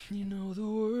You know the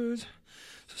words,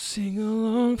 so sing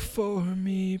along for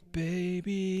me,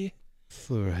 baby.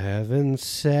 For heaven's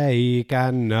sake,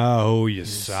 I know you're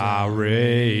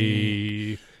sorry,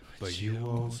 but you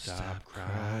won't stop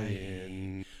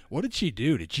crying. What did she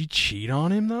do? Did she cheat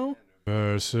on him, though?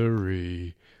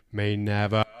 Anniversary may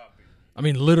never. I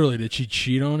mean, literally, did she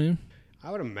cheat on him?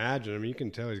 I would imagine. I mean, you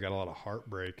can tell he's got a lot of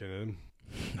heartbreak in him.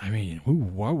 I mean,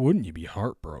 why wouldn't you be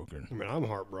heartbroken? I mean, I'm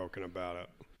heartbroken about it.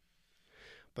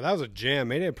 But that was a jam.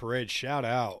 Mayday Parade, shout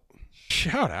out.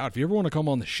 Shout out if you ever want to come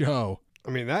on the show. I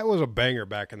mean, that was a banger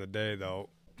back in the day, though.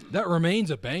 That remains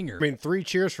a banger. I mean, 3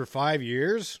 cheers for 5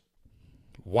 years?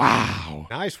 Wow.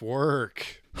 Nice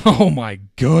work. Oh, my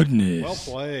goodness. Well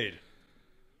played.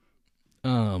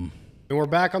 And we're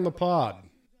back on the pod.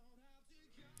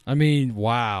 I mean,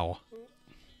 wow.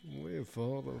 We're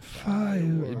full of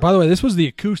fire. By the way, this was the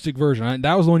acoustic version.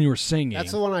 That was the one you were singing.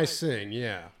 That's the one I sing,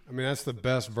 yeah. I mean, that's the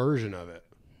best version of it.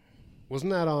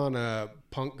 Wasn't that on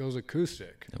Punk Goes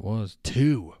Acoustic? It was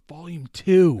 2. Volume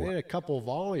 2. They had a couple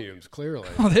volumes, clearly.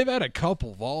 Oh, they've had a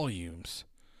couple volumes.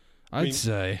 I mean, I'd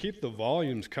say. Keep the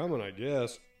volumes coming, I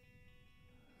guess.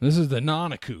 This is the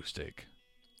non-acoustic.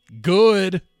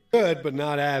 Good. Good, but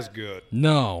not as good.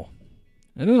 No.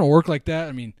 It doesn't work like that.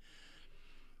 I mean,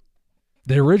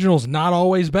 the original's not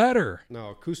always better.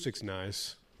 No, acoustic's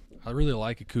nice. I really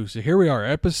like acoustic. Here we are,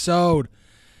 episode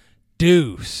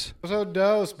deuce. Episode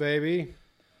dose, baby.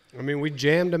 I mean, we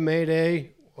jammed a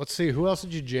Mayday. Let's see, who else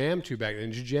did you jam to back then?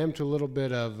 Did you jam to a little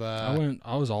bit of...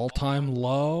 I was all-time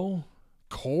low.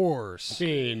 Course.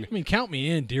 I mean, count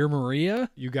me in, dear Maria.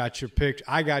 You got your picture.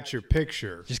 I got your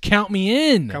picture. Just count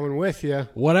me in. Coming with you.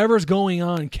 Whatever's going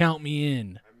on, count me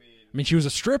in. I mean, she was a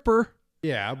stripper.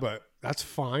 Yeah, but that's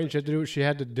fine. She had to do what she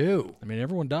had to do. I mean,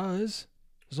 everyone does.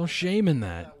 There's no shame in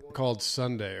that. Called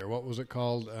Sunday, or what was it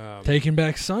called? Taking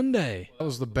Back Sunday. That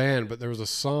was the band, but there was a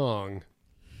song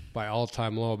by All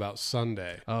Time Low about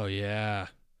Sunday. Oh, yeah.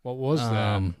 What was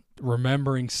that?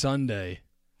 Remembering Sunday.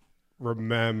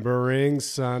 Remembering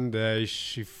Sunday,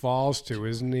 she falls to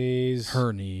his knees.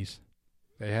 Her knees.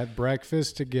 They had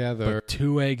breakfast together. But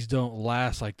 2 eggs don't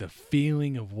last like the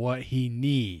feeling of what he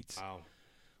needs. Wow.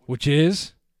 Which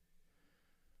is,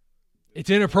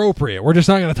 it's inappropriate. We're just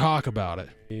not going to talk about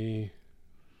it.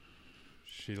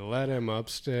 She led him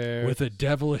upstairs. With a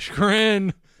devilish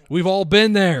grin. We've all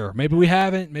been there. Maybe we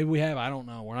haven't. Maybe we have. I don't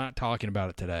know. We're not talking about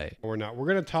it today. We're not. We're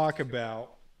going to talk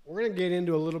about, we're going to get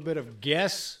into a little bit of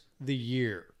guess the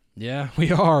year. Yeah,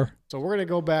 we are. So we're going to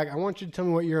go back. I want you to tell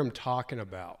me what year I'm talking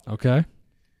about. Okay.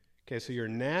 Okay, so your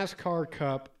NASCAR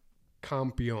Cup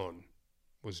campeon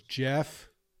was Jeff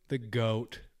the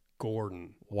Goat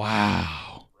Gordon.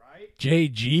 Wow. Right?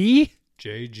 JG?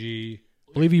 JG.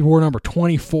 I believe he wore number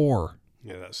 24.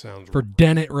 Yeah, that sounds for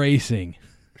Dennett Racing.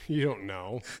 You don't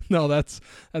know. No, that's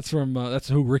from that's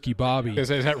who Ricky Bobby. Is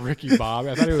that Ricky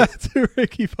Bobby? I thought he was. That's who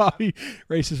Ricky Bobby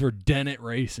races for Dennett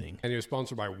Racing. And he was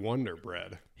sponsored by Wonder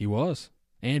Bread. He was.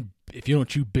 And if you don't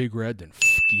chew Big Red, then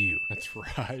fuck you. That's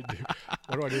right, dude.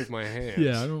 What do I do with my hands?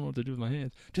 Yeah, I don't know what to do with my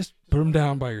hands. Just put them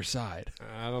down by your side.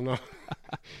 I don't know.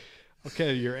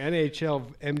 Okay, your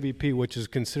NHL MVP, which is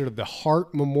considered the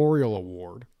Hart Memorial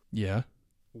Award. Yeah.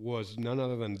 Was none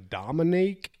other than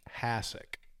Dominique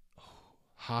Hasek.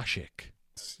 Hasek.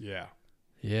 Yeah.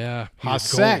 Yeah.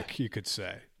 Hasek, you could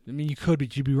say. I mean, you could,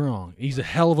 but you'd be wrong. He's a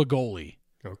hell of a goalie.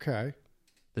 Okay.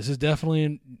 This is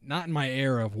definitely not in my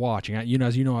era of watching. As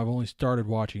you know, I've only started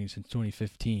watching since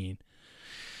 2015.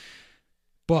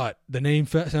 But the name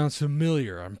sounds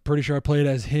familiar. I'm pretty sure I played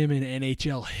as him in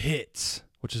NHL Hits,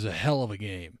 which is a hell of a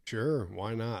game. Sure,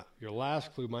 why not? Your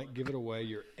last clue might give it away.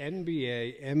 Your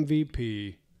NBA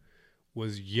MVP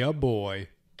was ya boy,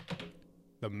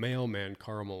 the mailman,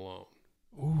 Karl Malone.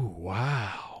 Ooh,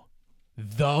 wow.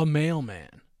 The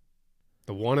mailman.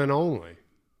 The one and only.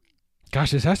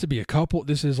 Gosh, this has to be a couple.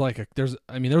 This is like there's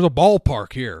a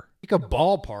ballpark here. You could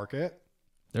ballpark it.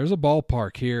 There's a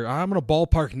ballpark here. I'm going to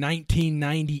ballpark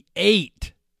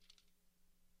 1998.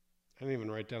 I didn't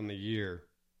even write down the year.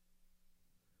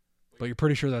 But you're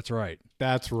pretty sure that's right.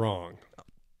 That's wrong.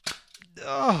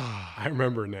 I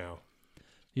remember now.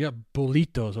 You got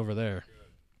Bolitos over there.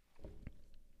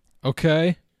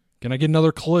 Okay. Can I get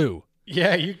another clue?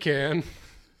 Yeah, you can.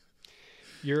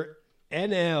 Your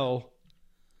NL,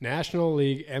 National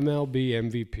League MLB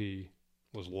MVP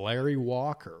was Larry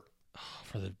Walker.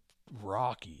 For the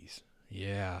Rockies.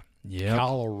 Yeah. Yeah.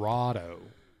 Colorado.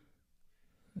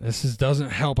 This doesn't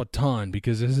help a ton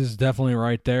because this is definitely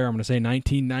right there. I'm going to say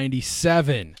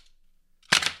 1997.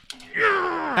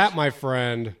 That, my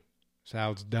friend, is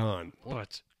how it's done.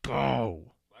 Let's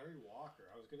go. Larry Walker.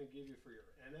 I was going to give you for your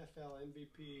NFL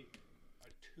MVP a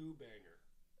 2-banger.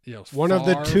 Yeah, it was One of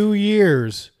the Favre. 2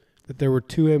 years that there were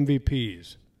 2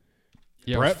 MVPs.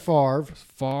 Yeah, Brett Favre,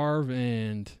 Favre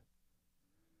and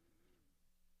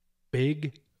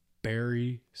Big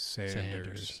Barry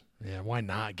Sanders. Yeah, why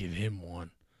not give him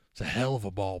one? It's a hell of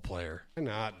a ball player. Why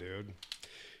not, dude?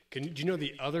 Do you know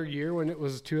the other year when it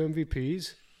was 2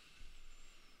 MVPs?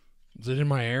 Was it in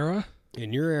my era?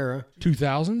 In your era.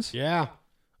 2000s? Yeah.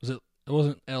 It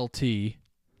wasn't LT.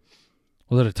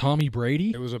 Was it a Tommy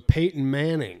Brady? It was a Peyton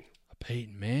Manning. A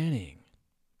Peyton Manning.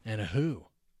 And a who?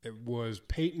 It was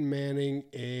Peyton Manning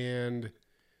and...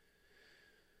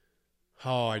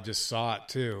 Oh, I just saw it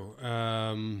too.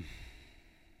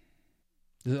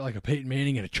 Is it like a Peyton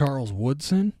Manning and a Charles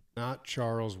Woodson? Not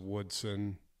Charles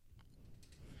Woodson.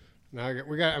 Now I got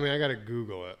to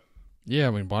Google it. Yeah,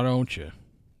 I mean, why don't you?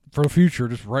 For the future,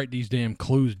 just write these damn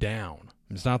clues down.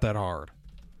 It's not that hard.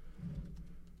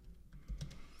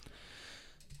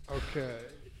 Okay.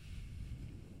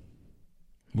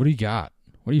 What do you got?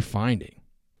 What are you finding?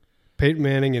 Peyton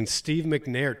Manning and Steve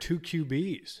McNair, 2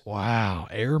 QBs. Wow,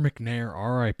 Air McNair,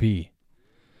 R.I.P.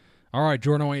 All right,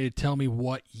 Jordan, I want you to tell me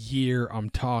what year I'm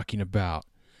talking about.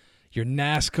 Your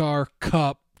NASCAR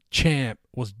Cup champ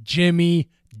was Jimmy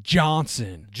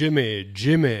Johnson. Jimmy.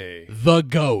 The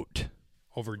GOAT.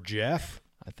 Over Jeff?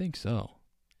 I think so.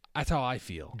 That's how I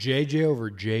feel. JJ over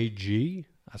JG?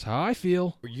 That's how I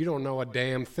feel. You don't know a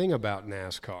damn thing about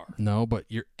NASCAR. No, but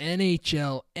your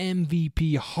NHL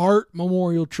MVP Hart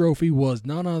Memorial Trophy was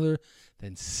none other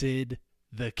than Sid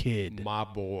the Kid. My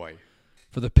boy.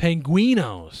 For the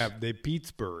Penguinos. Have they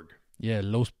Pittsburgh? Yeah,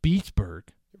 Los Pittsburgh.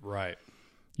 Right.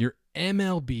 Your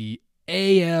MLB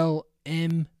AL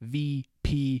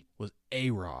MVP was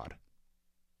A-Rod.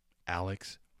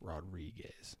 Alex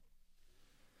Rodriguez.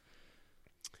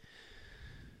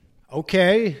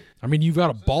 Okay. I mean, you've got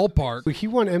a ballpark. He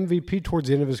won MVP towards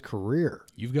the end of his career.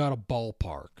 You've got a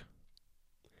ballpark.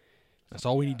 That's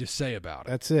all we need to say about it.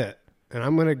 That's it. And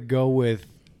I'm going to go with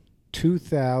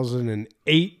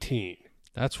 2018.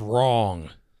 That's wrong.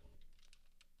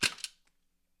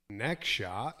 Next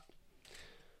shot. I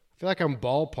feel like I'm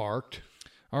ballparked.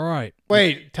 All right.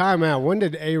 Wait, time out. When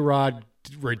did A-Rod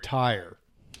retire?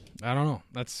 I don't know.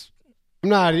 I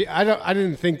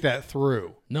didn't think that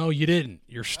through. No, you didn't.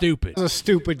 You're stupid. It was a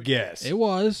stupid guess. It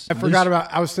was.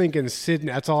 I was thinking Sid.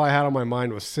 That's all I had on my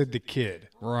mind was Sid the Kid.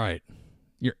 Right.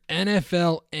 Your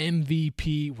NFL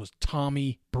MVP was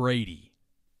Tommy Brady.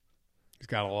 He's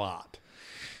got a lot.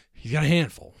 He's got a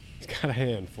handful. He's got a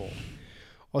handful.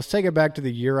 Let's take it back to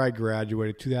the year I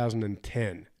graduated,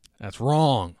 2010. That's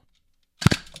wrong.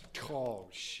 Oh,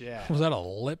 shit. Was that a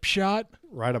lip shot?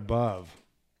 Right above.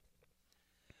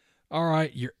 All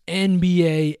right. Your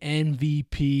NBA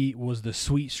MVP was the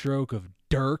sweet stroke of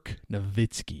Dirk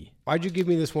Nowitzki. Why'd you give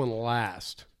me this one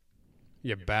last?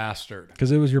 You bastard.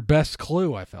 Because it was your best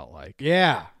clue, I felt like.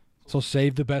 Yeah. So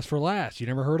save the best for last. You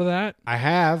never heard of that? I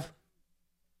have.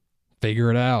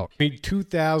 Figure it out.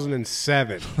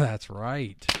 2007. That's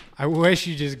right. I wish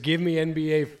you just give me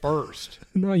NBA first.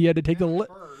 No, you had to take you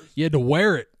had to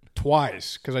wear it.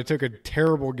 Twice, because I took a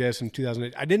terrible guess in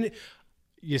 2008.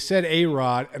 You said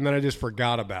A-Rod, and then I just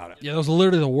forgot about it. Yeah, that was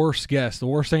literally the worst guess, the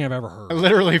worst thing I've ever heard. I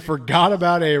literally forgot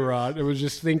about A-Rod. I was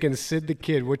just thinking Sid the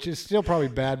Kid, which is still probably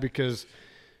bad because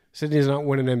Sidney's not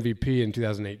winning MVP in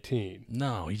 2018.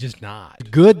 No, he's just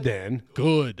not. Good then.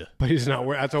 Good. But he's not.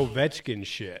 That's Ovechkin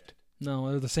shit.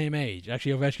 No, they're the same age.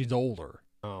 Actually, Ovechkin's older.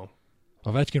 Oh.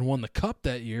 Ovechkin won the cup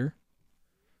that year.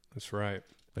 That's right.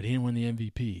 But he didn't win the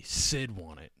MVP. Sid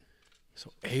won it. So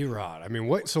A-Rod. I mean,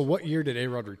 what year did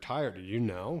A-Rod retire? Do you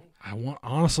know?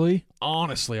 Honestly, I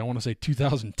want to say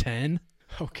 2010.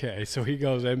 Okay, so he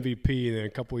goes MVP, and then a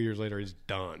couple of years later, he's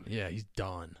done. Yeah, he's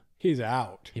done. He's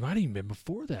out. He might have even been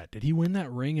before that. Did he win that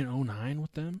ring in 2009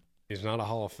 with them? He's not a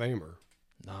Hall of Famer.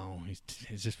 No, he's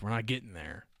just, we're not getting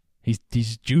there. He's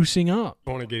juicing up.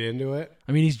 Want to get into it?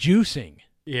 I mean, he's juicing.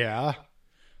 Yeah.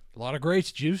 A lot of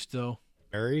greats juiced, though.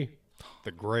 Barry,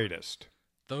 the greatest.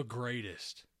 The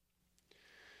greatest.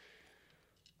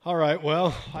 All right,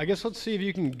 well, I guess let's see if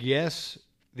you can guess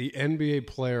the NBA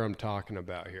player I'm talking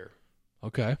about here.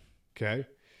 Okay. Okay.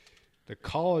 The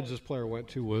college this player went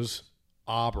to was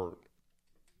Auburn.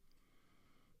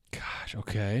 Gosh,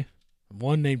 okay.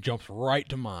 One name jumps right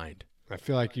to mind. I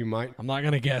feel like you might. I'm not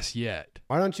going to guess yet.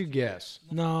 Why don't you guess?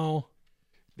 No.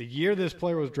 The year this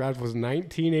player was drafted was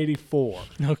 1984.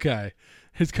 Okay.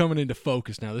 It's coming into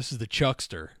focus now. This is the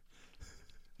Chuckster.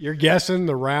 You're guessing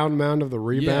the round mound of the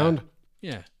rebound?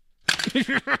 Yeah. That's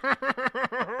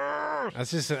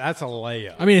a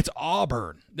layup. I mean, it's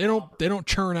Auburn. They don't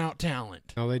churn out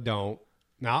talent. No, they don't.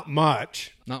 Not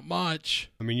much. Not much.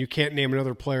 I mean, you can't name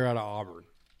another player out of Auburn.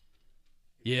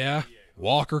 Yeah.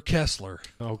 Walker Kessler.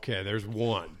 Okay, there's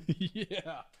one.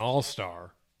 Yeah.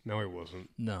 All-star. No, he wasn't.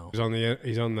 No. He's on the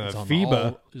He's on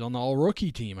FIBA. he's on the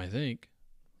all-rookie team, I think.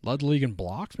 Led the league in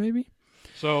blocks, maybe?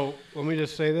 So let me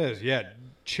just say this. Yeah,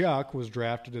 Chuck was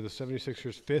drafted to the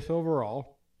 76ers 5th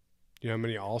overall. Do you know how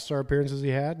many all-star appearances he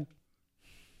had?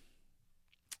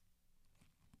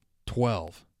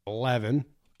 12. 11.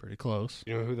 Pretty close.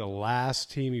 You know who the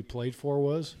last team he played for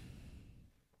was?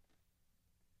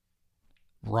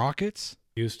 Rockets?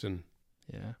 Houston.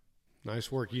 Yeah.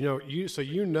 Nice work. You know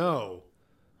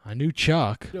I knew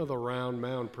Chuck. the round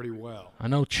mound pretty well. I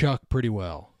know Chuck pretty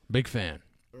well. Big fan.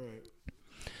 All right.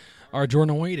 All right,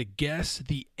 Jordan, I want you to guess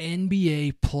the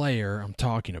NBA player I'm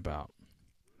talking about.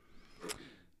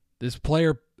 This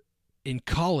player in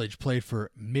college played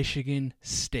for Michigan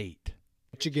State.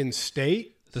 Michigan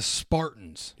State? The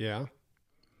Spartans. Yeah.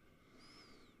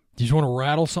 Do you just want to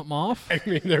rattle something off? I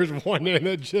mean, there's one name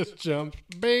that just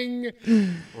jumped, bing,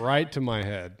 right to my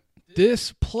head.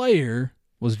 This player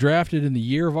was drafted in the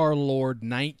year of our Lord,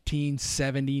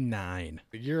 1979.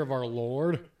 The year of our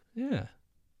Lord? Yeah.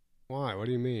 Why? What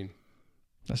do you mean?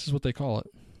 This is what they call it.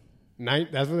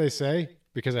 That's what they say?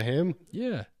 Because of him?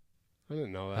 Yeah. I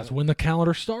didn't know that. That's when the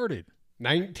calendar started.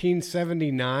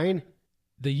 1979?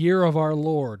 The year of our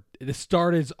Lord.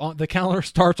 The calendar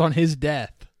starts on his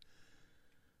death.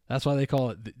 That's why they call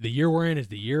it. The year we're in is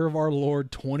the year of our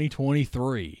Lord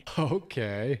 2023.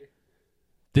 Okay.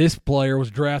 This player was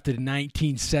drafted in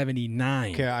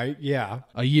 1979. Okay, yeah.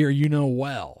 A year you know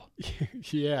well.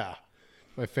 Yeah.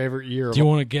 My favorite year. Do you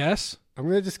want to guess? I'm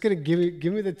just gonna give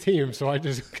me the team so I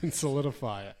just can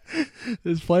solidify it.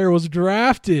 This player was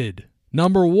drafted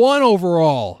number 1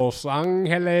 overall Los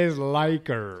Angeles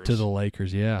Lakers. to the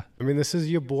Lakers. Yeah, I mean, this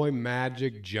is your boy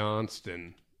Magic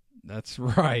Johnson. that's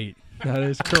right. That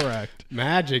is correct.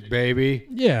 Magic, baby.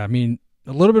 Yeah, I mean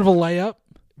a little bit of a layup.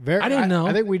 I didn't know.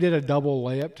 I think we did a double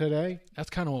layup today. That's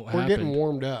kind of what We're happened. getting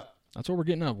warmed up. That's what we're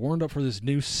getting up. Warmed up for this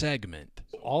new segment.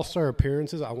 All-star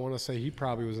appearances, I want to say he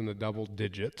probably was in the double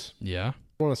digits. Yeah,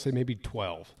 I want to say maybe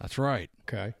 12. that's right.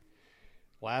 Okay.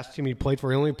 Last team he played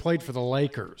for, he only played for the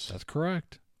Lakers. That's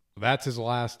correct. That's his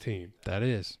last team. That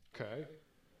is. Okay.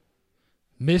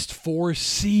 Missed 4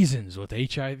 seasons with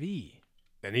HIV.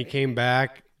 Then he came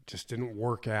back, just didn't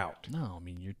work out. No, I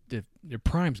mean your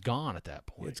prime's gone at that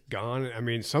point. It's gone. I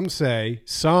mean, some say,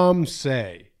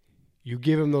 you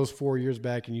give him those 4 years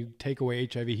back and you take away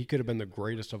HIV, he could have been the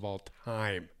greatest of all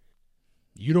time.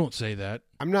 You don't say that.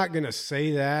 I'm not going to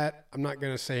say that. I'm not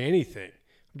going to say anything.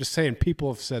 I'm just saying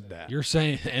people have said that. You're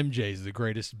saying MJ's the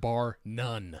greatest, bar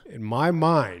none. In my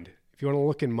mind, if you want to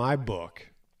look in my book,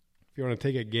 if you want to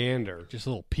take a gander, Just a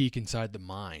little peek inside the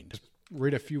mind.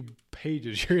 read a few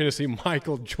pages, you're going to see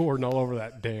Michael Jordan all over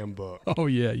that damn book. Oh,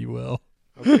 yeah, you will.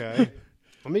 Okay.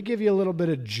 Let me give you a little bit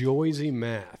of Joyzy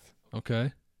math.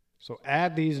 Okay. So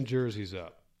add these jerseys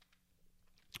up.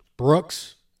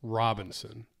 Brooks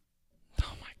Robinson.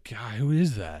 Oh, my God. Who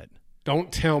is that?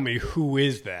 Don't tell me who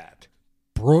is that.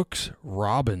 Brooks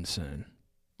Robinson.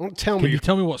 Don't tell Can me. you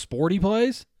tell me what sport he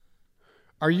plays?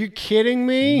 Are you kidding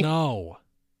me? No.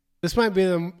 This might be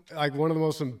one of the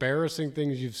most embarrassing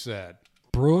things you've said.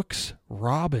 Brooks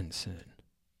Robinson.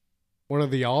 One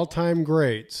of the all-time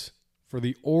greats for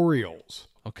the Orioles.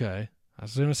 Okay. I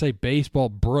was going to say baseball.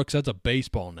 Brooks, that's a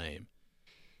baseball name.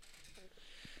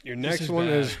 Your next is one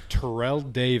bad. is Terrell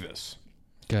Davis.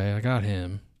 Okay, I got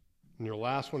him. And your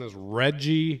last one is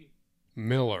Reggie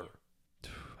Miller.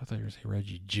 I thought you were going to say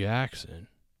Reggie Jackson.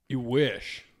 You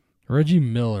wish. Reggie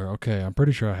Miller. Okay, I'm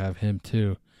pretty sure I have him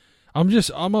too.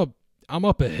 I'm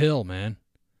up a hill, man.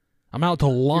 I'm out to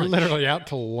lunch. You're literally out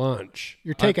to lunch.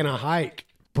 You're taking a hike.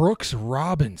 Brooks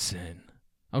Robinson.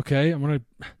 Okay, I'm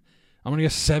gonna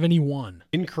guess 71.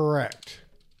 Incorrect.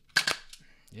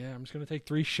 Yeah, I'm just gonna take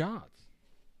 3 shots.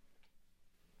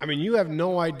 I mean, you have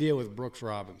no idea with Brooks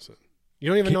Robinson. You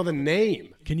don't even know the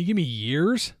name. Can you give me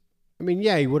years? I mean,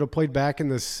 yeah, he would have played back in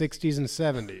the 60s and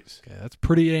 70s. Okay, that's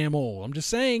pretty damn old. I'm just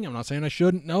saying. I'm not saying I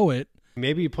shouldn't know it.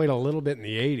 Maybe he played a little bit in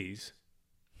the 80s.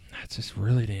 That's just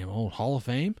really damn old. Hall of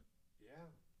Fame? Yeah.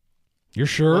 You're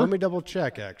sure? Well, let me double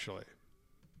check, actually.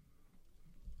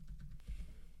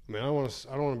 I mean, I don't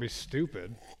want to be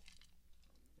stupid.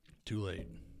 Too late.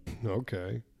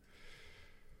 Okay.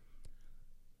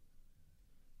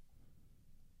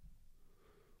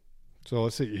 So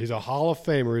let's see. He's a Hall of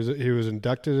Famer. He was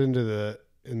inducted into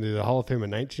the Hall of Fame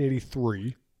in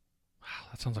 1983. Wow,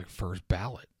 that sounds like first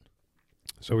ballot.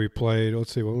 So he played.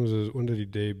 Let's see. When did he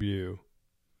debut?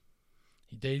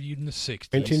 He debuted in the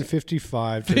 60s.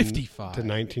 1955 55. to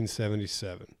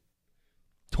 1977.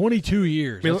 22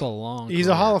 years. I mean, That's a long He's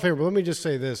career. a Hall of Famer, but let me just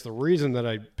say this. The reason that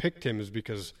I picked him is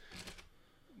because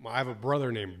I have a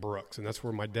brother named Brooks, and that's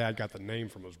where my dad got the name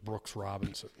from, was Brooks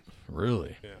Robinson.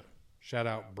 Really? Yeah. Shout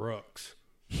out Brooks.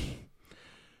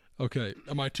 Okay.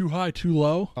 Am I too high, too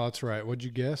low? Oh, that's right. What'd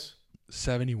you guess?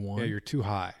 71. Yeah, you're too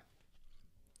high.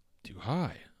 Too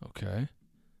high. Okay.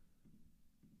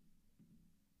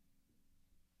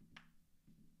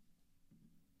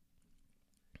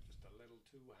 Just a little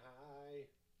too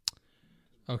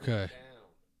high. Okay.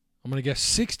 I'm going to guess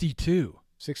 62.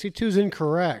 62 is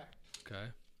incorrect. Okay.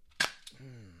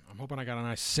 I'm hoping I got a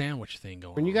nice sandwich thing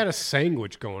going When you on. got a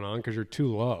sandwich going on because you're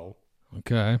too low,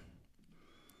 Okay.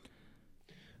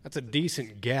 that's a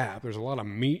decent gap. There's a lot of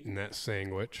meat in that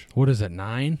sandwich. What is it,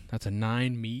 9? That's a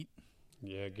 9 meat.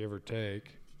 Yeah, give or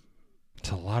take. It's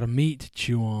a lot of meat to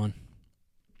chew on.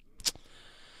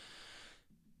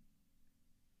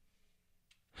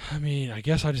 I mean, I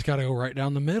guess I just got to go right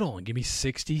down the middle and give me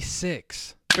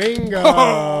 66. Bingo!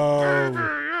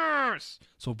 Yes!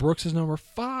 So Brooks is number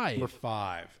 5. Number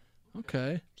 5.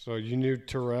 Okay. So you knew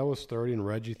Terrell was 30 and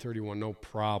Reggie 31, no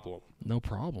problem. No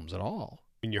problems at all.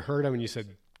 And you heard him and you said,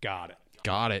 got it.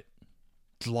 Got it.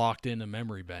 It's locked in the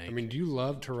memory bank. I mean, do you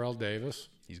love Terrell Davis?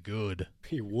 He's good.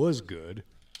 He was good.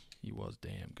 He was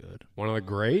damn good. One of the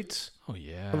greats? Oh,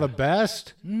 yeah. One of the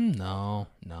best? No.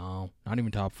 Not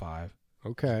even top 5.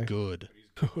 Okay. Good.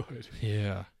 Good.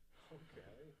 Yeah.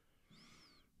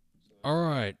 All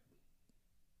right.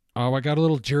 Oh, I got a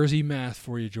little Jersey math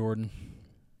for you, Jordan.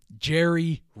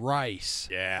 Jerry Rice.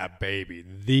 Yeah, baby.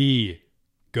 The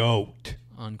GOAT.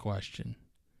 Unquestioned.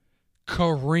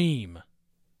 Kareem.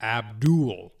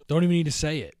 Abdul Don't even need to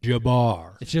say it.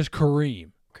 Jabbar. It's just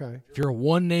Kareem. Okay. If you're a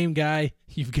one-name guy,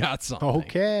 you've got something.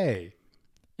 Okay.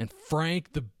 And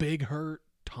Frank the Big Hurt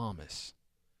Thomas.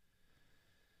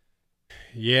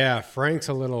 Yeah, Frank's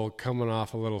coming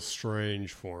off a little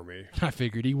strange for me. I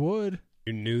figured he would.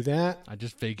 You knew that? I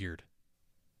just figured.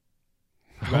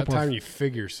 By the time you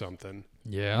figure something.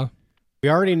 Yeah. We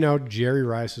already know Jerry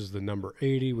Rice is the number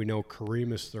 80. We know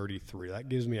Kareem is 33. That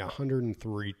gives me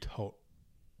 103 total.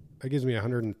 That gives me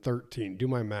 113. Do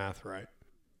my math right.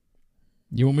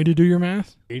 You want me to do your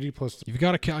math? 80 plus You've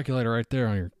got a calculator right there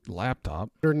on your laptop.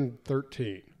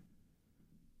 113.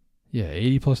 Yeah,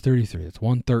 80 plus 33. That's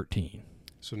 113.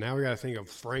 So now we got to think of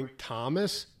Frank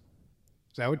Thomas.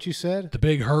 Is that what you said? The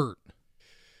Big Hurt.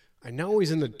 I know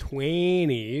he's in the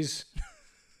 20s.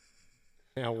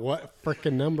 Now, what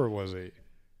frickin' number was he?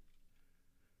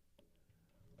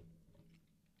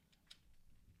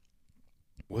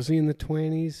 Was he in the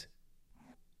 20s?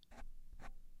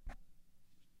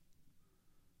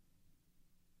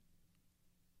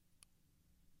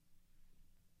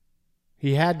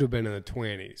 He had to have been in the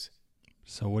 20s.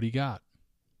 So what do you got?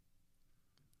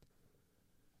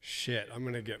 Shit, I'm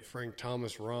going to get Frank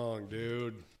Thomas wrong,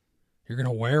 dude. You're going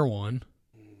to wear one.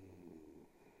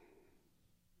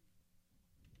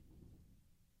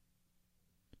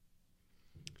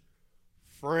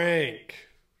 Frank.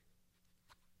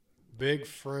 Big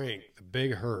Frank, the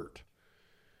Big Hurt.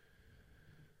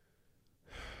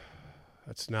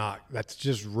 That's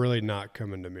just really not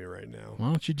coming to me right now. Why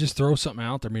don't you just throw something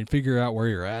out there? I mean, figure out where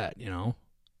you're at,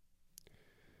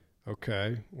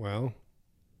 Okay, well,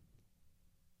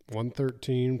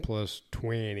 113 plus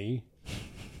 20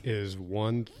 is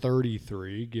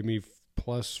 133. Give me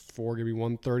plus 4, give me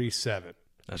 137.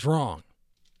 That's wrong.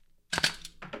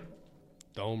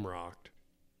 Dome rocked.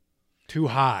 Too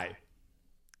high.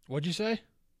 What'd you say?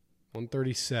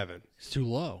 137. It's too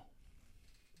low.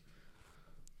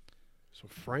 So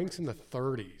Frank's in the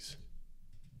 30s.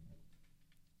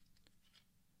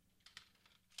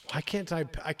 Why can't I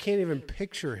can't even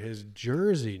picture his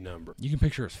jersey number. You can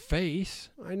picture his face.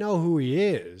 I know who he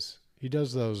is. He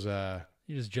does those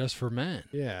He is just for men.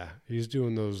 yeah, he's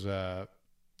doing those And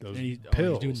pills. he's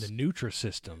doing the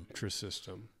Nutrisystem.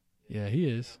 Nutrisystem. Yeah, he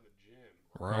is.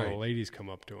 Oh, Right. the ladies come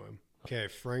up to him. Okay,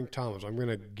 Frank Thomas. I'm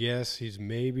gonna guess he's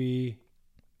maybe.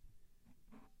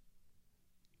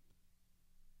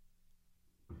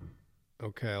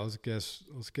 Okay, let's guess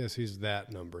he's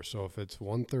that number. So if it's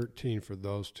 113 for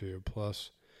those two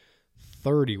plus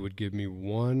 30 would give me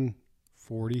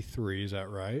 143. Is that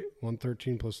right?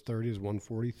 113 plus 30 is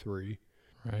 143.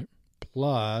 Right.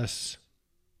 Plus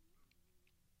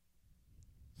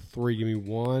 3 give me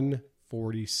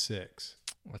 146.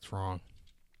 That's wrong.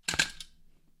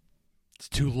 It's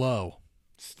too low.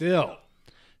 Still.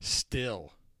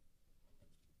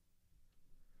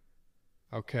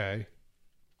 Okay.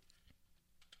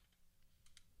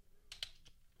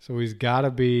 So he's got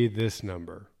to be this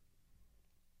number.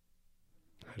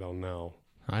 I don't know.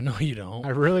 I know you don't. I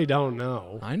really don't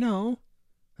know. I know.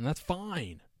 And that's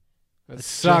fine. That That's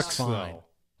sucks, just fine. though.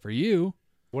 For you,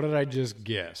 What did I just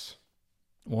guess?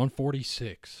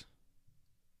 146.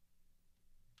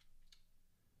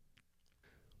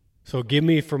 So give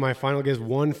me, for my final guess,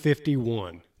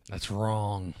 151. That's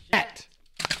wrong. Shit.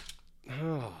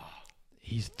 Oh,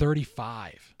 He's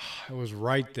 35. I was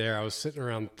right there. I was sitting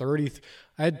around 30.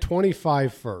 I had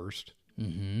 25 first.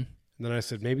 Mm-hmm. And then I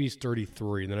said, maybe he's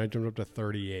 33. And then I jumped up to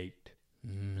 38.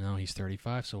 No, he's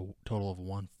 35, so total of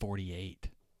 148.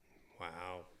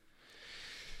 Wow.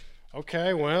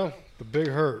 Okay, well, the big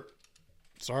hurt.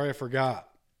 Sorry I forgot.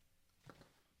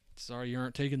 Sorry you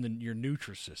aren't taking your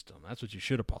Nutrisystem. That's what you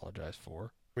should apologize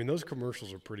for. I mean, those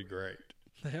commercials are pretty great.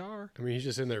 They are. I mean, he's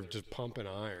just in there just pumping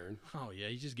iron. Oh, yeah,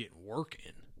 he's just getting work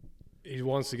in. He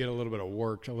wants to get a little bit of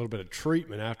work, a little bit of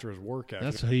treatment after his workout.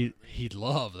 That's what he'd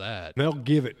love that. They'll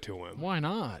give it to him. Why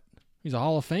not? He's a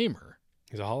Hall of Famer.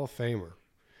 He's a Hall of Famer.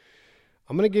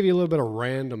 I'm going to give you a little bit of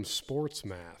random sports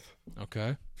math,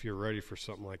 Okay. if you're ready for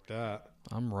something like that.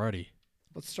 I'm ready.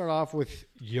 Let's start off with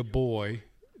your boy,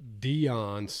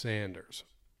 Deion Sanders.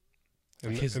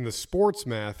 And the sports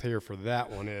math here for that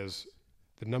one is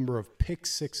the number of pick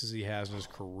sixes he has in his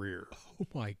career. Oh,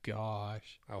 my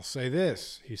gosh. I'll say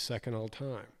this. He's second all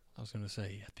time. I was going to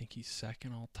say, I think he's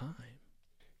second all time.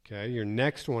 Okay, your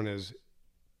next one is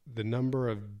the number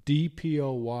of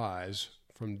DPOYs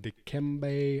from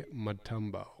Dikembe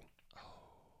Mutombo.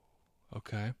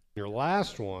 Okay. Your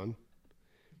last one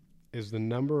is the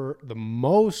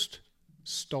most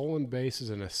stolen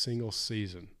bases in a single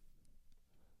season.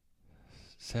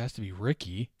 This has to be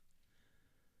Ricky.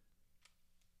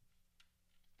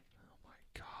 Oh,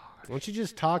 my God. Why don't you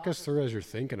just talk us through as you're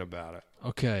thinking about it?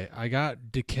 Okay, I got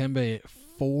Dikembe at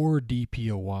 4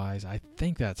 DPOYs. I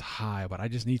think that's high, but I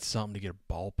just need something to get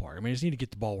a ballpark. I mean, I just need to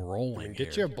get the ball rolling.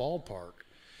 Get here. you a ballpark.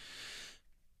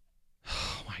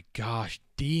 Oh, my gosh.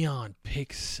 Deion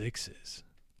pick sixes.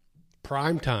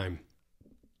 Prime time.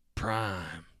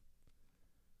 Prime.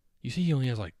 You see he only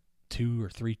has like 2 or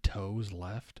 3 toes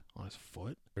left on his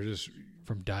foot They're just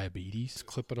from diabetes.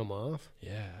 clipping them off.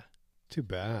 Yeah. Too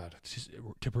bad. It's just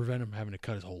to prevent him having to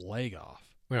cut his whole leg off.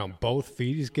 Wait, on both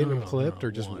feet he's getting them No, clipped, no,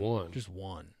 or just one? Just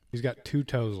one. He's got 2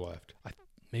 toes left.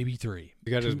 Maybe 3.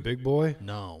 You got his big boy?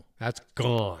 No. That's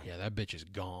gone. Yeah, that bitch is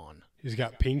gone. He's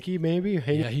got pinky, maybe?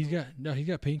 Yeah, he's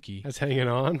got pinky. That's hanging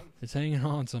on? It's hanging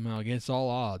on somehow against all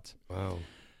odds. Wow.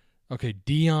 Okay,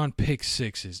 Deion pick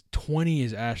sixes. 20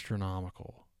 is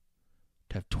astronomical.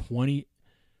 To have 20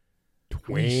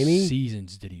 20?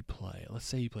 seasons did he play? Let's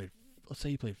say he played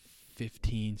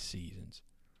 15 seasons.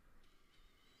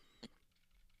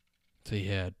 So he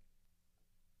had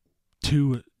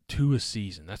two a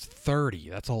season. That's 30.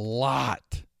 That's a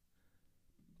lot.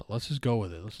 But let's just go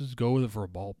with it. Let's just go with it for a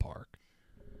ballpark.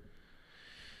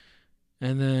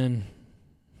 And then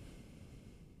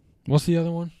what's the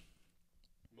other one?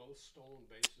 Most stolen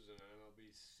bases in an MLB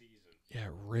season. Yeah,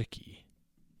 Ricky.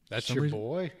 That's some your reason-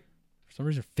 boy? For some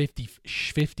reason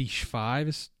 55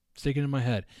 is sticking in my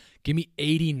head. Give me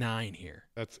 89 here.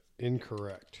 That's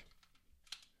incorrect.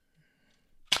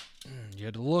 You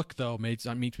had to look, though. Makes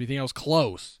me think I was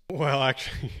close. Well,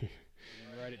 actually,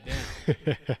 Write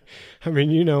it down. I mean,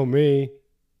 you know me,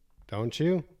 don't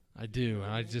you? I do.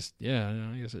 And I just,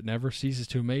 I guess it never ceases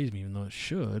to amaze me, even though it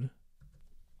should.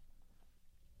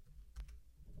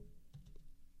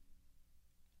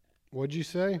 What'd you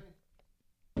say?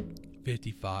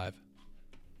 55.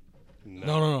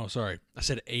 No, sorry. I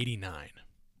said 89.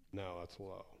 No, that's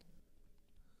low.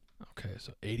 Okay,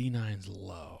 so 89's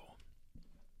low.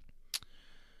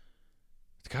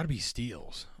 It's got to be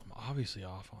steals. I'm obviously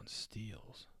off on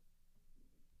steals.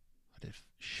 I did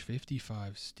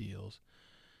 55 steals.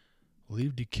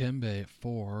 Leave Dikembe at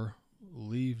 4.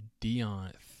 Leave Deion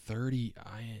at 30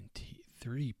 INT.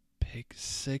 30 pick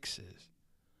sixes.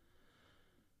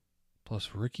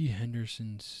 Plus Ricky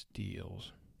Henderson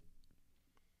steals.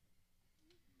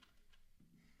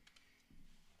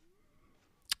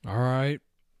 All right.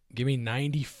 Give me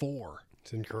 94.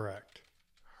 It's incorrect.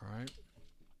 All right.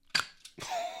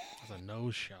 That's a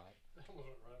nose shot.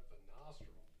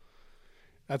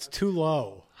 That's too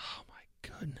low. Oh, my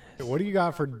goodness. What do you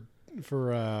got for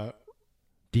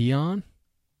Deion?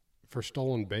 for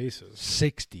stolen bases?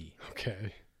 60.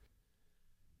 Okay.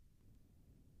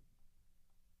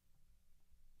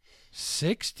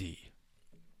 60.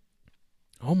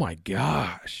 Oh, my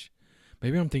gosh.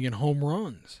 Maybe I'm thinking home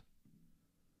runs.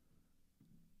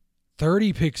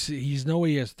 30 picks. He's no way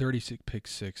he has 36 pick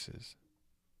sixes.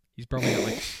 He's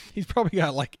probably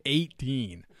got like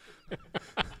 18.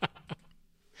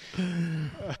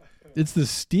 It's the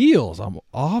steals. I'm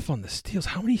off on the steals.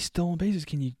 How many stolen bases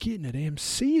can you get in a damn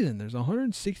season? There's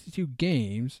 162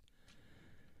 games.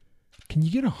 Can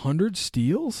you get 100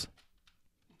 steals?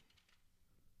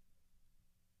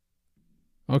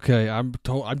 Okay, I'm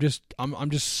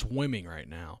just swimming right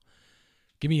now.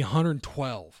 Give me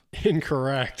 112.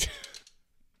 Incorrect.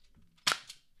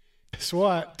 Guess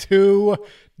what? Too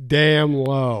damn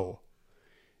low.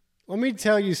 Let me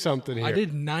tell you something here. I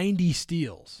did 90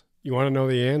 steals. You want to know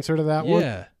the answer to that one?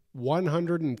 Yeah.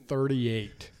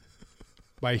 138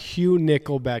 by Hugh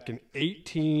Nickel back in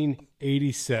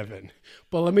 1887.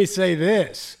 But let me say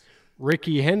this.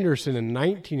 Ricky Henderson in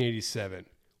 1987,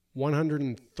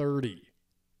 130.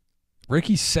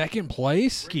 Ricky's second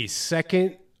place? Ricky's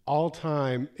second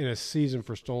all-time in a season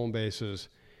for stolen bases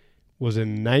was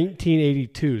in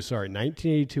 1982.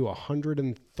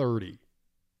 130.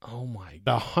 Oh, my God.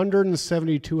 The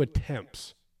 172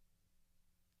 attempts.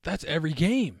 That's every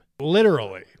game.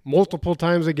 Literally. Multiple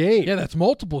times a game. Yeah, that's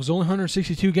multiple. It's only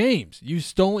 162 games. You're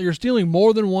stealing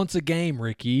more than once a game,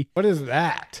 Ricky. What is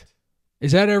that?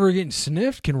 Is that ever getting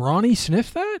sniffed? Can Ronnie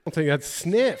sniff that? I don't think that's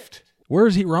sniffed. Where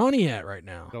is Ronnie at right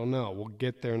now? I don't know. We'll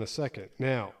get there in a second.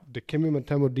 Now, Dikembe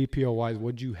Mutombo DPO-wise,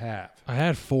 what'd you have? I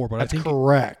had 4, but that's I think...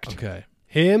 correct. Okay.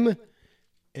 Him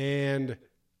and,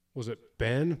 was it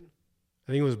Ben?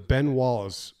 I think it was Ben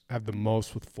Wallace have the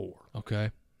most with 4.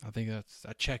 Okay. I think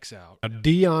that checks out.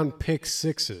 Dion pick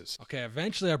 6s. Okay,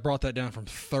 eventually I brought that down from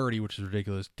 30, which is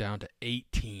ridiculous, down to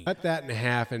 18. Cut that in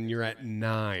half and you're at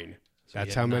 9. So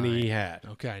that's how many he had.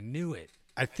 Okay, I knew it.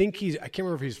 I think I can't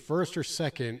remember if he's first or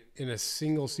second in a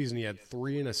single season. He had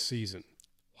 3 in a season.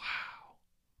 Wow.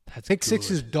 That's Pick good.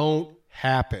 6s don't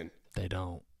happen. They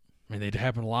don't. I mean, they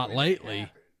happen a lot lately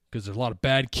because there's a lot of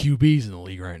bad QBs in the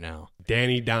league right now.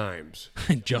 Danny Dimes.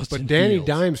 Justin But Danny Fields.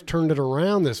 Dimes turned it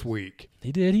around this week.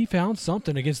 He did. He found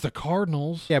something against the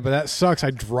Cardinals. Yeah, but that sucks.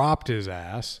 I dropped his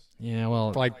ass Yeah,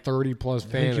 well, for like 30 plus I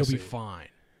think he'll fantasy. be fine.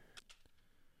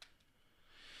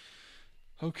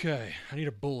 Okay, I need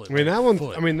a bullet. I mean by that the one.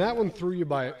 foot. I mean that one threw you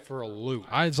for a loop.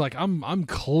 It's like I'm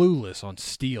clueless on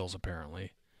steals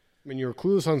apparently. I mean you were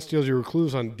clueless on steals. You were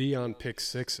clueless on Dion pick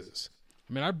 6s.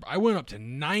 I mean I went up to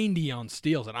 90 on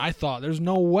steals and I thought there's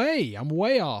no way. I'm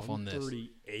way off on this.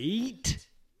 38.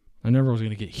 I never was going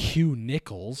to get Hugh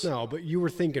Nichols. No, but you were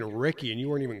thinking Ricky, and you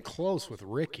weren't even close with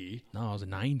Ricky. No, I was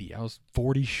 90. I was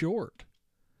 40 short.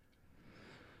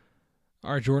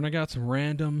 All right, Jordan, I got some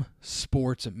random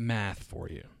sports math for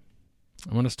you.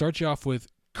 I'm going to start you off with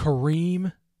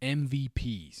Kareem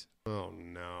MVPs. Oh,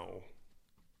 no.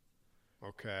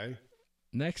 Okay.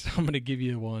 Next, I'm going to give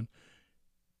you one.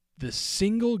 The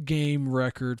single game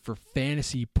record for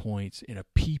fantasy points in a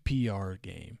PPR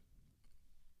game.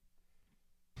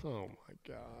 Oh, my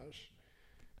gosh.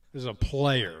 There's a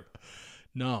player.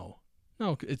 No,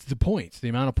 it's the points, the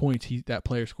amount of points that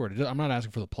player scored. I'm not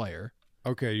asking for the player.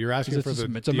 Okay, you're asking for it's a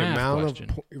the math amount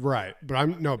question. of right,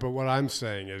 but what I'm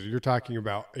saying is you're talking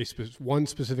about one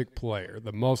specific player,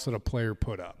 the most that a player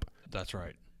put up. That's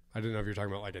right. I didn't know if you're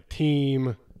talking about like a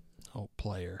team. Oh,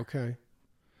 player. Okay.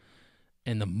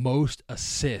 And the most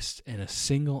assists in a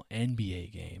single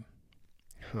NBA game.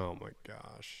 Oh my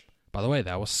gosh. By the way,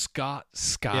 that was Scott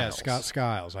Skiles. Yeah, Scott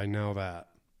Skiles. I know that.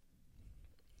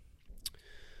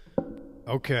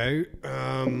 Okay.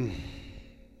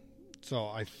 So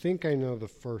I think I know the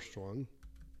first one.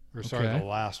 Or sorry, Okay. the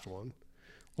last one.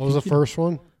 What was the first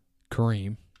one?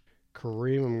 Kareem.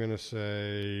 Kareem, I'm going to say,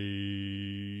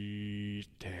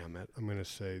 damn it. I'm going to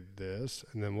say this.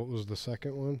 And then what was the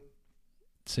second one?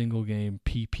 Single game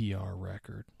PPR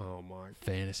record. Oh, my.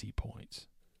 Fantasy points.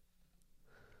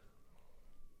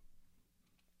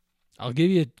 I'll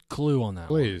give you a clue on that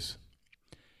one. Please.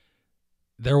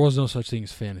 There was no such thing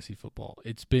as fantasy football.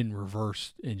 It's been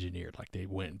reverse engineered. Like they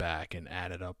went back and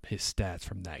added up his stats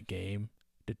from that game,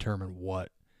 determined what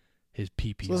his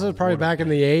PPR. So this is probably back in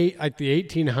the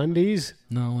 1800s.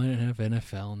 No, they didn't have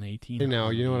NFL in the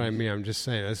 1800s. You know what I mean? I'm just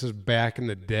saying. This is back in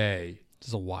the day. This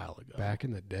is a while ago. Back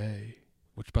in the day.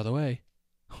 Which, by the way,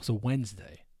 was a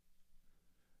Wednesday.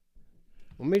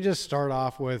 Let me just start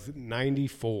off with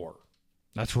 94.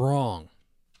 That's wrong.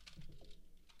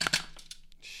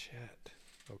 Shit.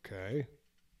 Okay.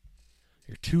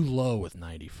 You're too low with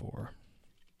 94.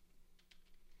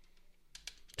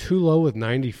 Too low with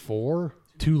 94?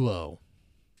 Too low.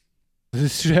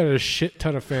 This dude had a shit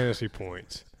ton of fantasy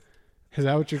points. Is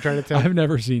that what you're trying to tell me? I've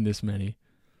never seen this many.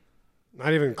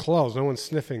 Not even close. No one's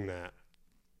sniffing that.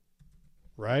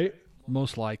 Right?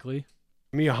 Most likely.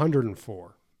 Me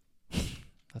 104.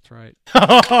 That's right.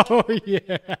 Oh,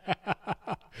 yeah.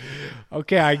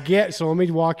 Okay, so let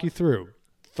me walk you through.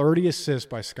 30 assists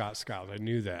by Scott Skiles. I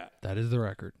knew that. That is the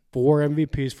record. 4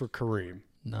 MVPs for Kareem.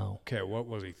 No. Okay, what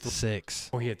was he? 6.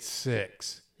 Oh, he had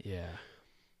 6. Yeah.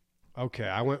 Okay,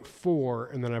 I went 4,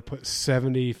 and then I put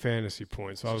 70 fantasy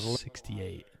points. So I was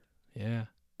 68. Yeah.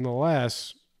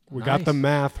 nonetheless, we got the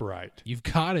math right. You've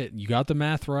got it. You got the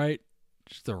math right.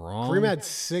 Just the wrong. Kareem had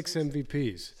 6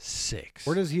 MVPs. 6.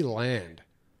 Where does he land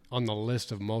on the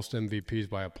list of most MVPs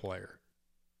by a player?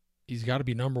 He's got to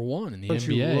be number 1 in the Why don't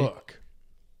NBA. you look?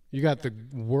 You got the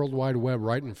World Wide Web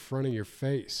right in front of your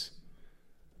face.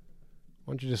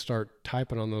 Why don't you just start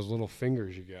typing on those little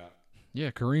fingers you got?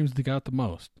 Yeah, Kareem's got the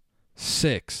most.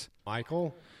 6.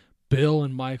 Michael? Bill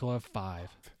and Michael have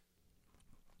 5.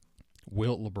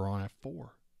 Wilt, LeBron have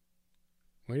 4.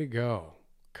 Way to go.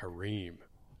 Kareem.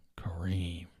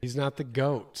 He's not the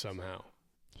GOAT somehow.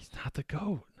 He's not the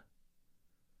GOAT.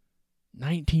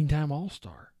 19-time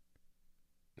All-Star.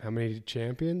 How many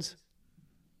champions?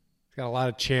 He's got a lot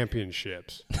of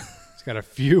championships. He's got a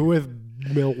few with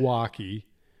Milwaukee.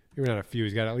 Maybe not a few.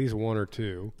 He's got at least 1 or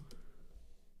 2.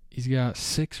 He's got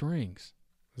 6 rings.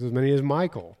 That's as many as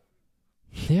Michael.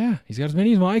 Yeah, he's got as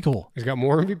many as Michael. He's got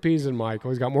more MVPs than Michael.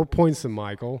 He's got more points than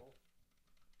Michael.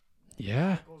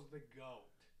 Yeah.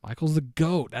 Michael's the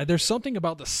GOAT. There's something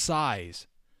about the size.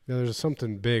 Yeah, there's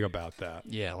something big about that.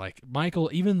 Yeah, like Michael,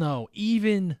 even though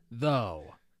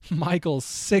Michael's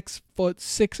 6 foot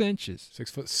 6 inches.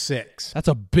 6'6". That's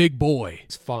a big boy.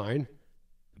 It's fine.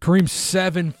 Kareem's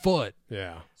 7 foot.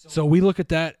 Yeah. So we look at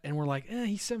that and we're like,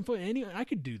 he's 7 foot. Anyway, I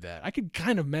could do that. I could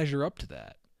kind of measure up to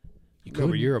that. No,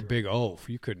 but you're a big oaf.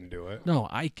 You couldn't do it. No,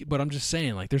 but I'm just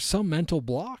saying, like, there's some mental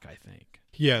block, I think.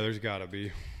 Yeah, there's got to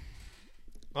be.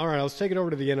 All right, let's take it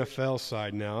over to the NFL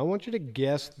side now. I want you to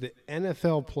guess the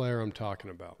NFL player I'm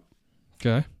talking about.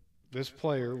 Okay. This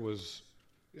player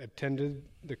attended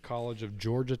the College of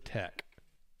Georgia Tech.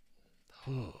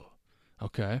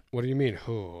 Okay. What do you mean,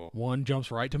 who? One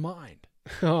jumps right to mind.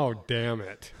 Oh, damn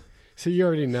it. So you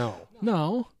already know.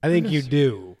 No. I think you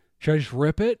do. Should I just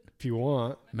rip it? If you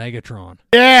want. Megatron.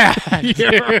 Yeah!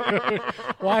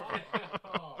 What?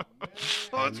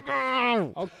 Let's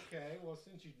go. Okay, well,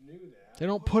 since you knew that. They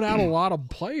don't put out a lot of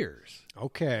players.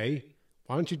 Okay.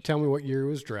 Why don't you tell me what year he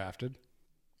was drafted?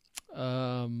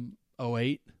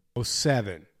 08.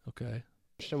 07. Okay.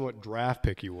 Tell me what draft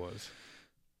pick he was.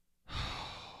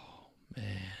 Oh, man.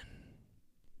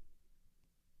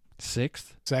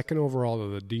 6th? Second overall to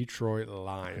the Detroit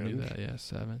Lions. I knew that, yeah,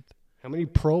 7th. How many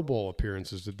Pro Bowl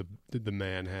appearances did the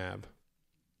man have?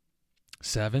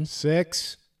 7?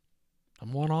 6.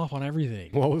 I'm one off on everything.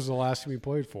 What was the last team he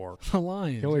played for? The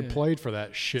Lions. He only played for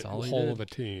that shit all he hole did. of a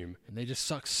team. And they just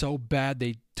suck so bad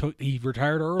he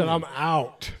retired early. And I'm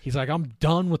out. He's like, I'm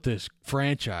done with this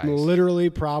franchise.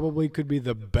 Literally probably could be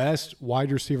the best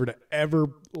wide receiver to ever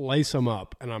lace him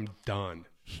up, and I'm done.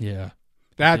 Yeah.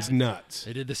 That's nuts.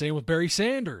 They did the same with Barry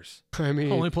Sanders. I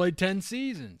mean, Only played 10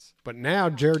 seasons. but now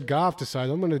Jared Goff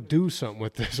decides I'm going to do something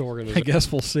with this I organization.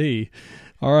 guess we'll see.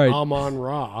 All right. Amon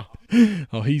Ra.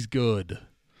 Oh, he's good.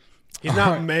 He's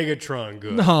not Megatron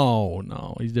good.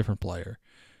 No, he's a different player.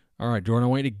 All right, Jordan, I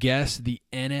want you to guess the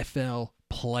NFL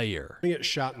player. Let me get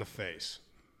shot in the face.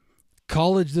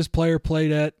 College this player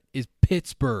played at is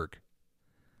Pittsburgh.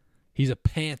 He's a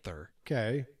Panther.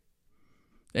 Okay.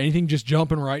 Anything just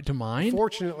jumping right to mind?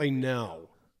 Fortunately, no.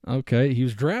 Okay, he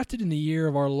was drafted in the year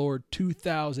of our Lord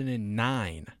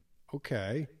 2009.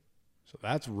 Okay. So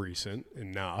that's recent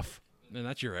enough. And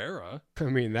that's your era. I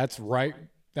mean, that's right.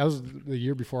 That was the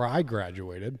year before I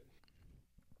graduated.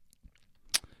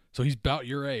 So he's about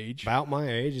your age. About my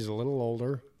age. He's a little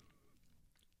older.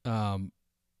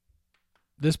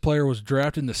 This player was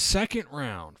drafted in the 2nd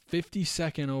round,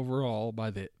 52nd overall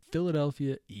by the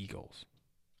Philadelphia Eagles.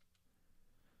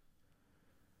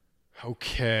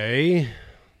 Okay.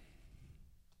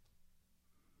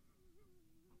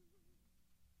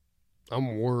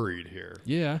 I'm worried here.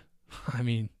 Yeah. I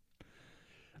mean,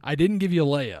 I didn't give you a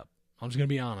layup. I'm just going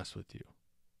to be honest with you.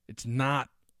 It's not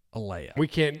a layup. We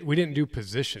didn't do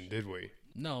position, did we?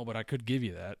 No, but I could give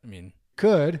you that. I mean,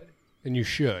 could, and you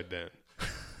should then.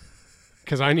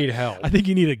 Because I need help. I think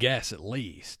you need a guess at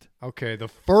least. Okay, do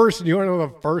you want to know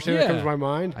the first thing that comes to my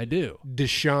mind? I do.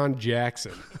 Deshaun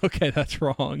Jackson. Okay, that's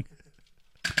wrong.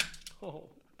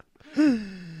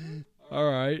 All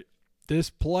right. This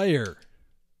player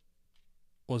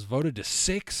was voted to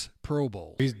 6 Pro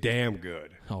Bowls. He's damn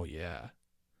good. Oh, yeah.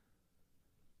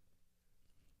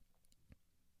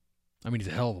 I mean, he's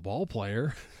a hell of a ball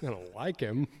player. I don't like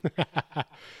him.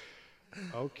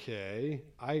 Okay.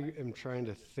 I am trying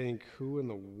to think who in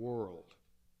the world.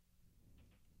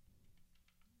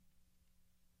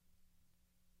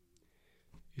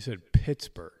 You said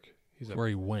Pittsburgh. Where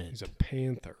he went. He's a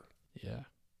Panther. Yeah.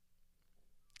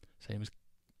 Same as.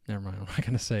 Never mind. I'm not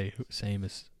gonna say same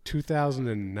as.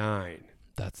 2009.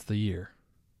 That's the year.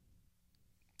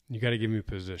 You got to give me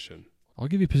position. I'll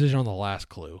give you position on the last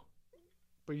clue.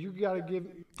 But you got to give.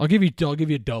 I'll give you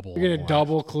a double. You're gonna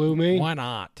double clue me? Why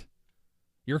not?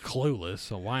 You're clueless,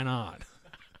 so why not?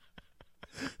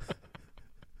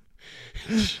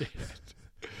 Shit.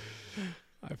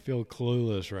 I feel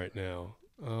clueless right now.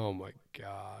 Oh my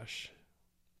gosh.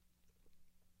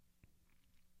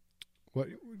 What?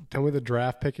 Tell me the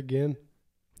draft pick again.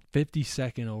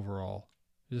 52nd overall.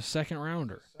 He's a second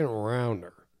rounder. Second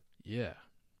rounder. Yeah.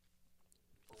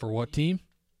 For what team?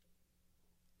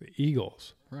 The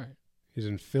Eagles. Right. He's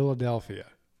in Philadelphia.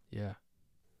 Yeah.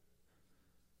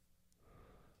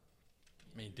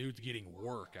 I mean, dude's getting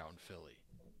work out in Philly.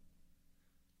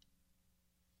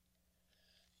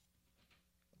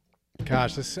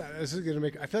 Gosh, this is gonna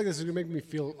make. I feel like this is gonna make me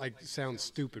feel like sound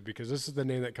stupid because this is the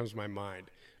name that comes to my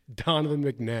mind. Donovan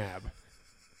McNabb.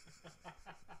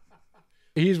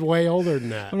 He's way older than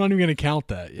that. I'm not even going to count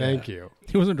that. Yeah. Thank you.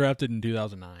 He wasn't drafted in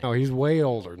 2009. Oh, he's way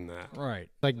older than that. Right.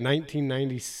 Like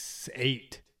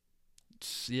 1998.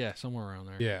 Yeah, somewhere around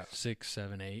there. Yeah. 6,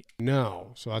 7, 8.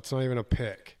 No, so that's not even a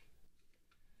pick.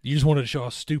 You just wanted to show how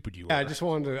stupid you were. Yeah, I just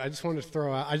wanted to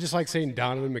throw out. I just like saying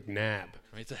Donovan McNabb.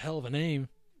 I mean, it's a hell of a name.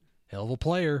 Hell of a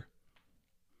player.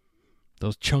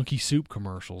 Those chunky soup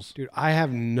commercials. Dude, I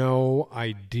have no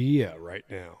idea right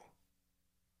now.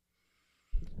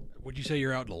 Would you say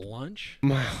you're out to lunch?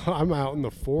 I'm out in the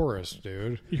forest,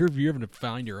 dude. You're having to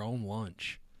find your own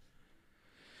lunch.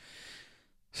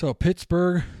 So,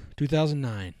 Pittsburgh,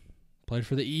 2009. Played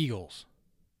for the Eagles.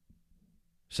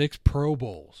 6 Pro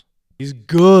Bowls. He's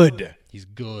good. He's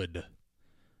good.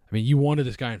 I mean, you wanted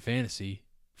this guy in fantasy,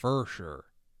 for sure.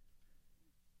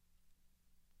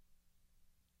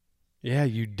 Yeah,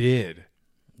 you did.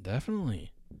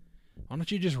 Definitely. Why don't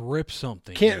you just rip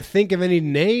something? Can't think of any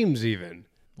names even.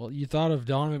 Well, you thought of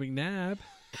Donovan McNabb.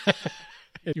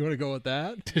 You want to go with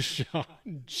that?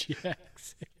 Deshaun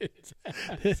Jackson.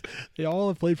 They all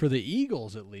have played for the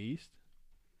Eagles, at least.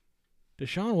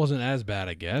 Deshaun wasn't as bad,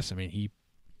 I guess. I mean, he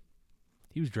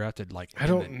was drafted like I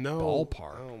don't know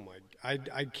ballpark. Oh my!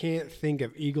 I can't think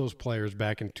of Eagles players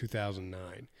back in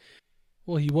 2009.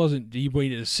 Well, he wasn't. He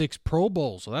waited 6 Pro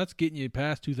Bowls, so that's getting you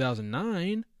past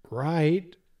 2009.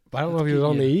 Right, but I don't know if he was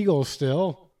on the Eagles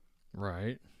still.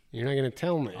 Right. You're not going to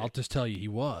tell me. I'll just tell you he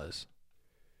was.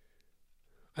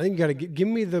 I think you got to give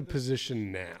me the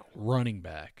position now. Running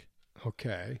back.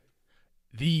 Okay.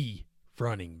 The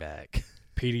running back.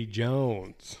 Petey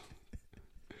Jones.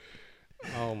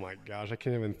 Oh my gosh, I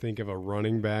can't even think of a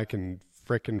running back in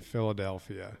frickin'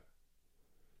 Philadelphia.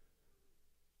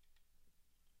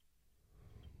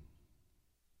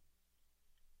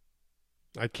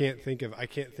 I can't think of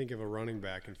a running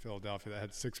back in Philadelphia that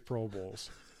had 6 Pro Bowls.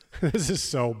 This is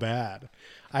so bad.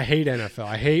 I hate NFL.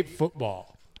 I hate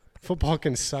football. Football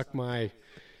can suck my.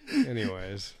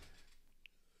 Anyways.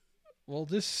 Well,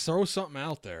 just throw something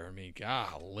out there. I mean,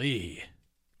 golly.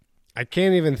 I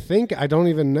can't even think. I don't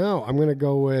even know. I'm gonna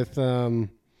go with. I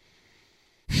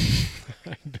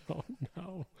don't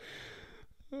know.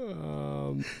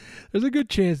 There's a good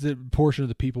chance that a portion of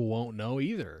the people won't know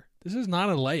either. This is not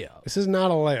a layup. This is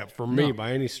not a layup for me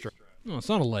by any stretch. No, it's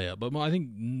not a layup, but I think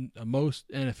most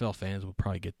NFL fans will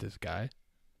probably get this guy.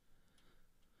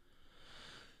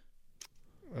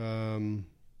 Who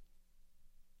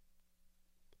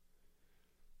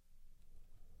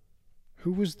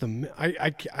was the?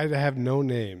 I have no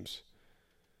names.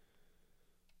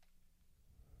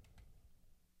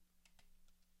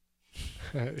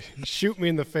 Shoot me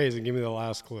in the face and give me the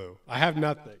last clue. I have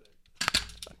nothing.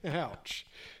 Ouch.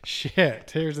 Shit.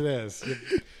 Here's this.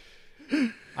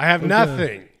 I have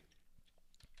nothing.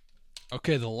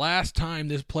 Okay, the last time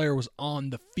this player was on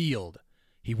the field,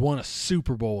 he won a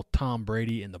Super Bowl with Tom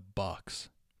Brady and the Bucks.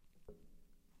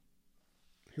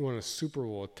 He won a Super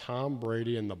Bowl with Tom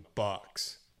Brady and the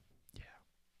Bucks. Yeah.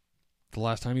 The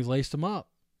last time he laced him up.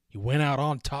 He went out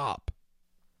on top.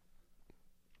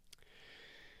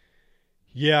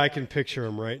 Yeah, I can picture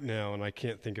him right now, and I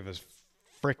can't think of his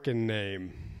frickin'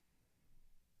 name.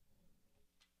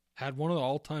 Had one of the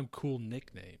all-time cool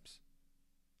nicknames.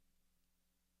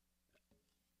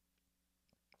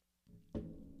 I'm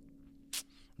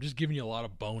just giving you a lot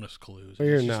of bonus clues. No,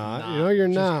 you're not. You're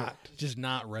not. Just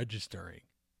not registering.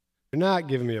 You're not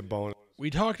giving me a bonus. We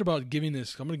talked about giving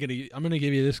this. I'm gonna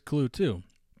give you this clue too.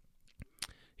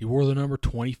 He wore the number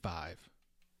 25.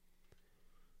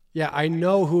 Yeah, I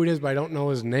know who it is, but I don't know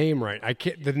his name right. I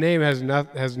can't. The name has not.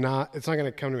 It's not going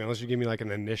to come to me unless you give me like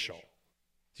an initial. Do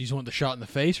you just want the shot in the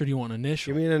face, or do you want an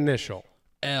initial? Give me an initial.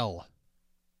 L.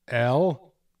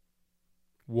 L.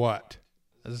 What?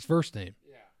 That's his first name.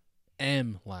 Yeah.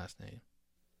 M last name.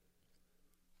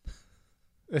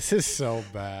 This is so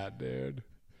bad, dude.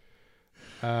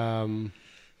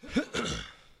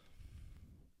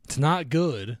 It's not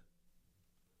good.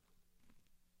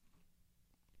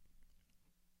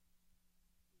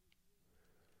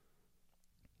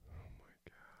 Oh my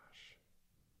gosh.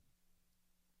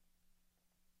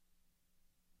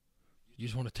 You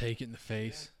just want to take it in the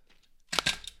face.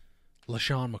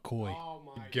 LaShawn McCoy.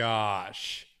 Oh my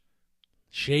gosh.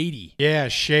 Shady. Yeah,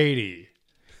 Shady.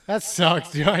 That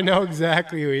sucks, dude. I know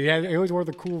exactly who he had. He always wore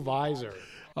the cool visor.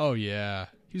 Oh, yeah.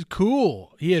 He's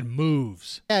cool. He had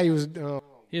moves. Yeah, he was.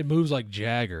 He had moves like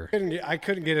Jagger. I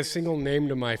couldn't get a single name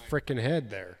to my freaking head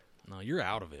there. No, you're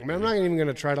out of it. I mean, I'm not even going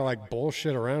to try to like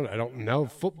bullshit around. I don't know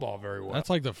football very well. That's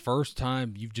like the first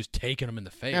time you've just taken him in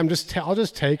the face. Yeah, I'll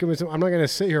just take him. I'm not going to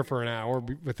sit here for an hour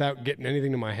without getting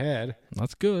anything to my head.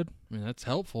 That's good. I mean, that's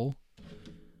helpful.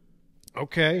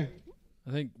 Okay.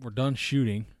 I think we're done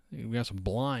shooting. We got some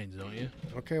blinds, don't you?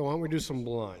 Okay, why don't we do some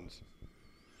blinds?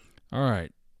 All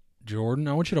right, Jordan,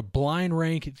 I want you to blind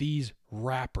rank these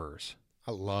rappers.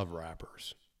 I love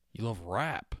rappers. You love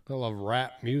rap. I love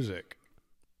rap music.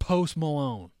 Post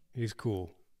Malone. He's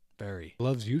cool. Very.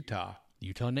 Loves Utah.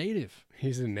 Utah native.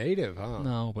 He's a native, huh?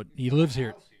 No, but he lives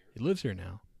here. He lives here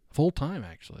now. Full time,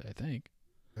 actually, I think.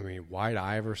 I mean, White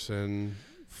Iverson,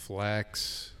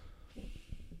 Flex.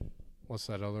 What's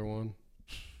that other one?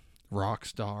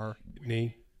 Rockstar.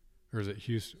 Whitney? Or is it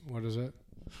Houston? What is it?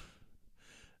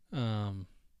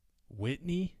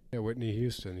 Whitney? Yeah, Whitney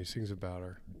Houston. He sings about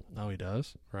her. Oh, he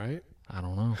does? Right? I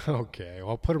don't know. Okay.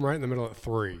 Well, I'll put him right in the middle at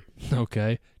 3.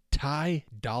 Okay. Ty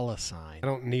Dolla $ign. I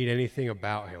don't need anything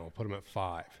about him. I'll put him at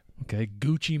 5. Okay.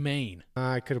 Gucci Mane.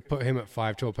 I could have put him at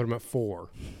 5 too. I'll put him at 4.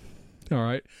 All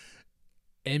right.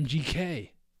 MGK.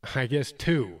 I guess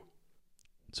 2.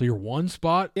 So your one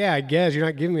spot Yeah, I guess. You're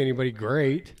not giving me anybody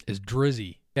great. is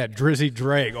Drizzy. Yeah, Drizzy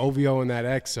Drake, OVO, and that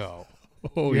XO.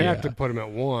 Oh, You have to put him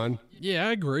at 1. Yeah,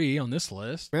 I agree on this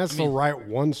list. That's the right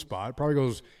 1 spot. Probably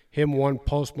goes him 1,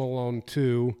 Post Malone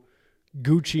 2,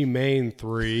 Gucci Mane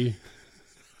 3,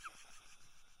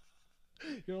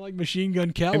 You're like Machine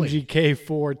Gun Kelly. MGK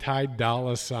 4, Ty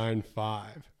Dolla $ign 5.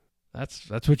 That's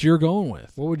what you're going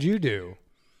with. What would you do?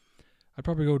 I'd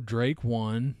probably go Drake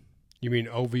 1. You mean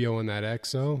OVO and that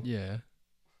XO? Yeah.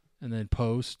 And then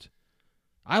Post.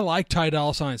 I like Ty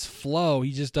Dolla $ign's flow.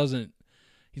 He just doesn't.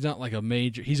 He's not like a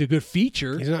major. He's a good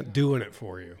feature. He's not doing it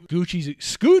for you. Gucci's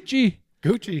Scoochie.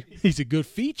 Gucci. He's a good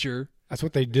feature. That's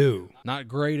what they do. Not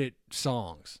great at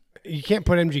songs. You can't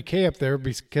put MGK up there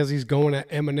because he's going at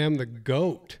Eminem, the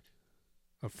GOAT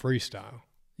of freestyle.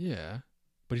 Yeah.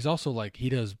 But he's also like, he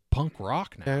does punk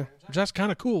rock now. Yeah. Which that's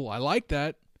kind of cool. I like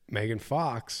that. Megan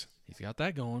Fox. He's got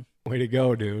that going. Way to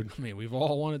go, dude. I mean, we've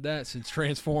all wanted that since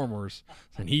Transformers.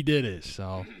 And he did it.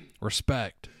 So,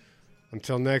 respect.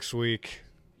 Until next week,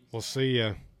 we'll see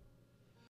ya.